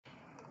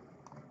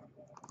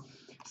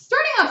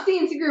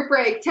CNC group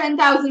break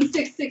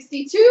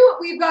 10,662.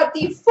 We've got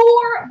the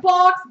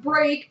 4-box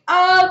break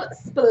of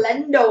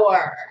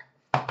Splendor.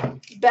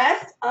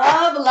 Best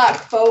of luck,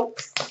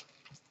 folks.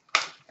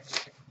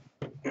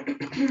 We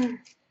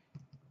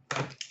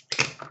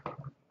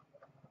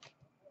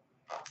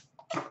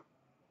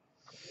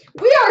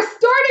are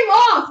starting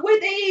off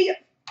with a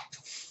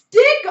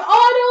stick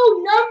auto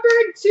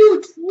numbered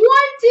to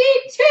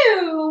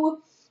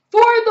 22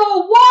 for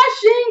the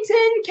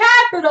Washington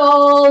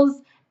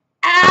Capitals,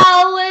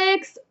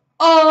 Alex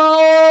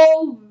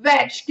Ovechkin.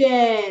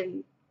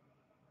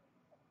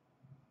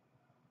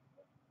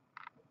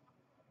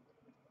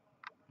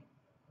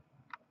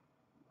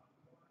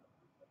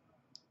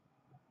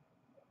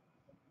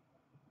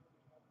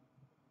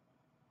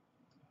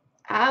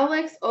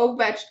 Alex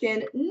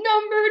Ovechkin,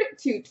 numbered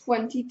to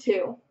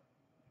 22.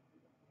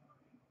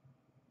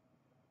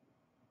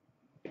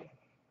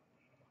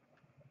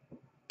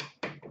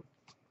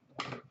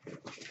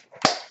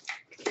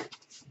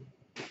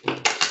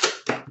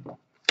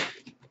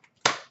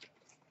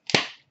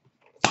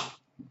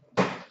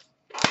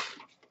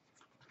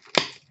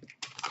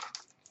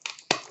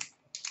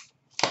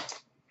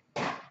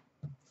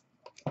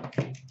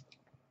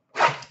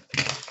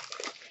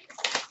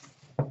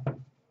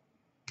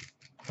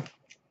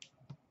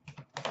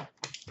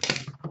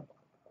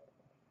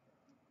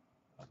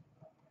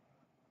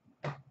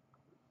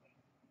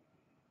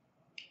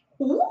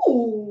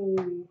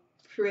 Ooh,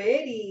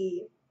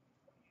 pretty.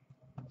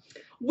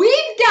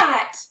 We've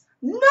got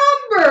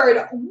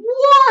numbered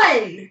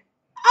 1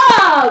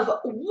 of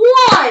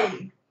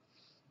 1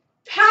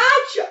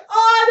 patch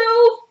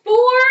auto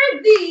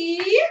for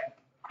the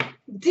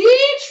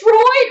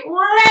Detroit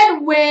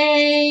Red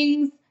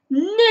Wings,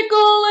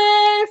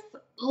 Nicholas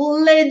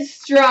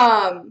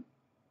Lidstrom.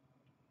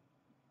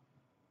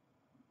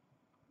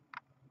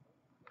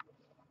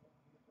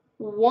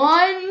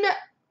 One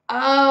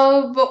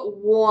of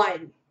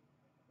 1.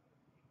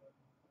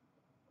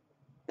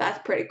 That's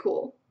pretty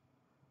cool.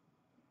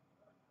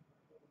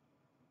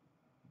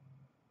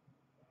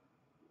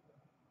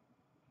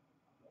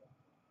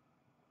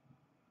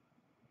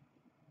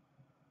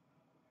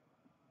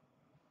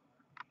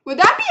 Would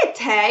that be a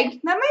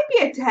tag? That might be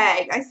a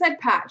tag. I said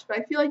patch, but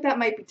I feel like that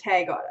might be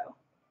tag auto.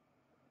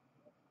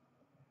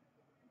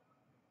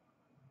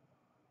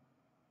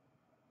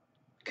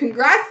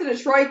 Congrats to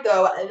Detroit,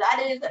 though. That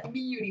is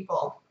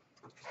beautiful.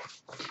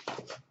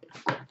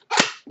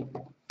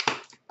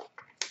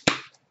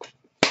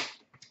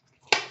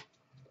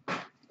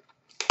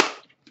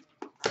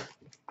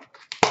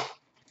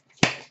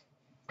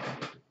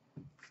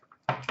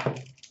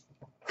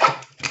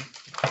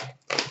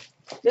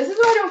 This is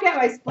why I don't get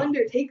why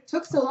Splendor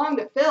took so long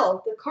to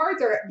fill. The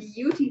cards are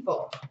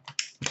beautiful.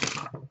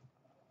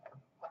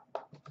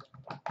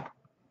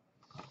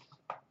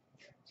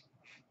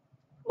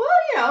 Well,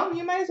 you know,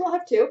 you might as well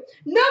have 2.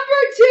 Number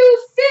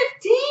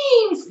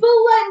 215,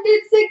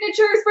 Splendid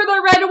signatures for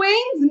the Red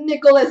Wings,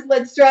 Nicholas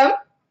Lidstrom.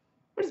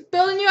 We're just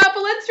building you up a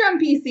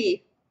Lidstrom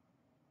PC.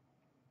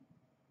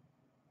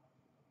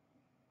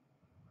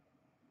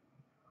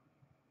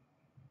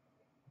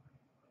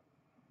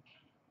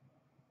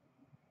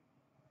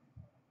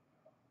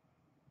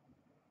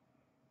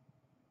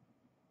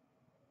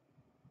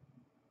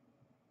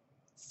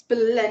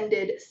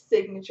 Splendid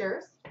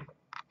signatures.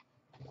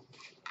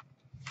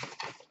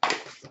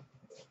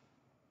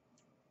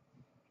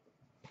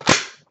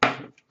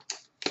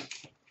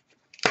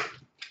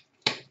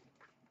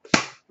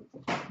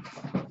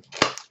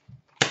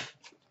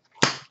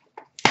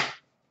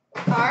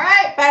 All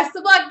right, best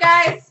of luck,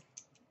 guys.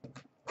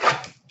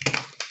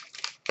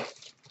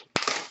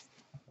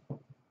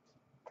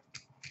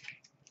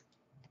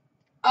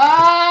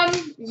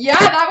 Yeah,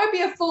 that would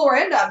be a full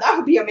random. That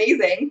would be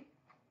amazing.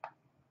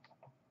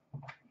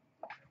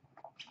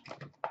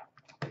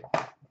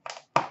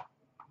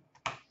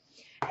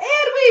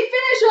 And we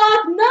finish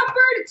off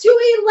numbered to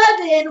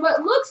 11,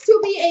 what looks to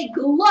be a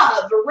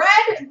glove,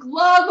 red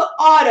glove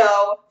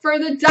auto for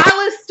the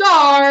Dallas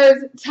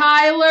Stars,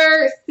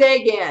 Tyler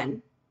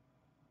Seguin.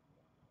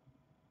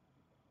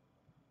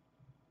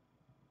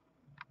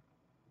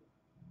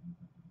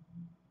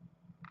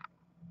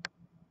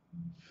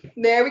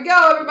 There we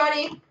go,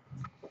 everybody.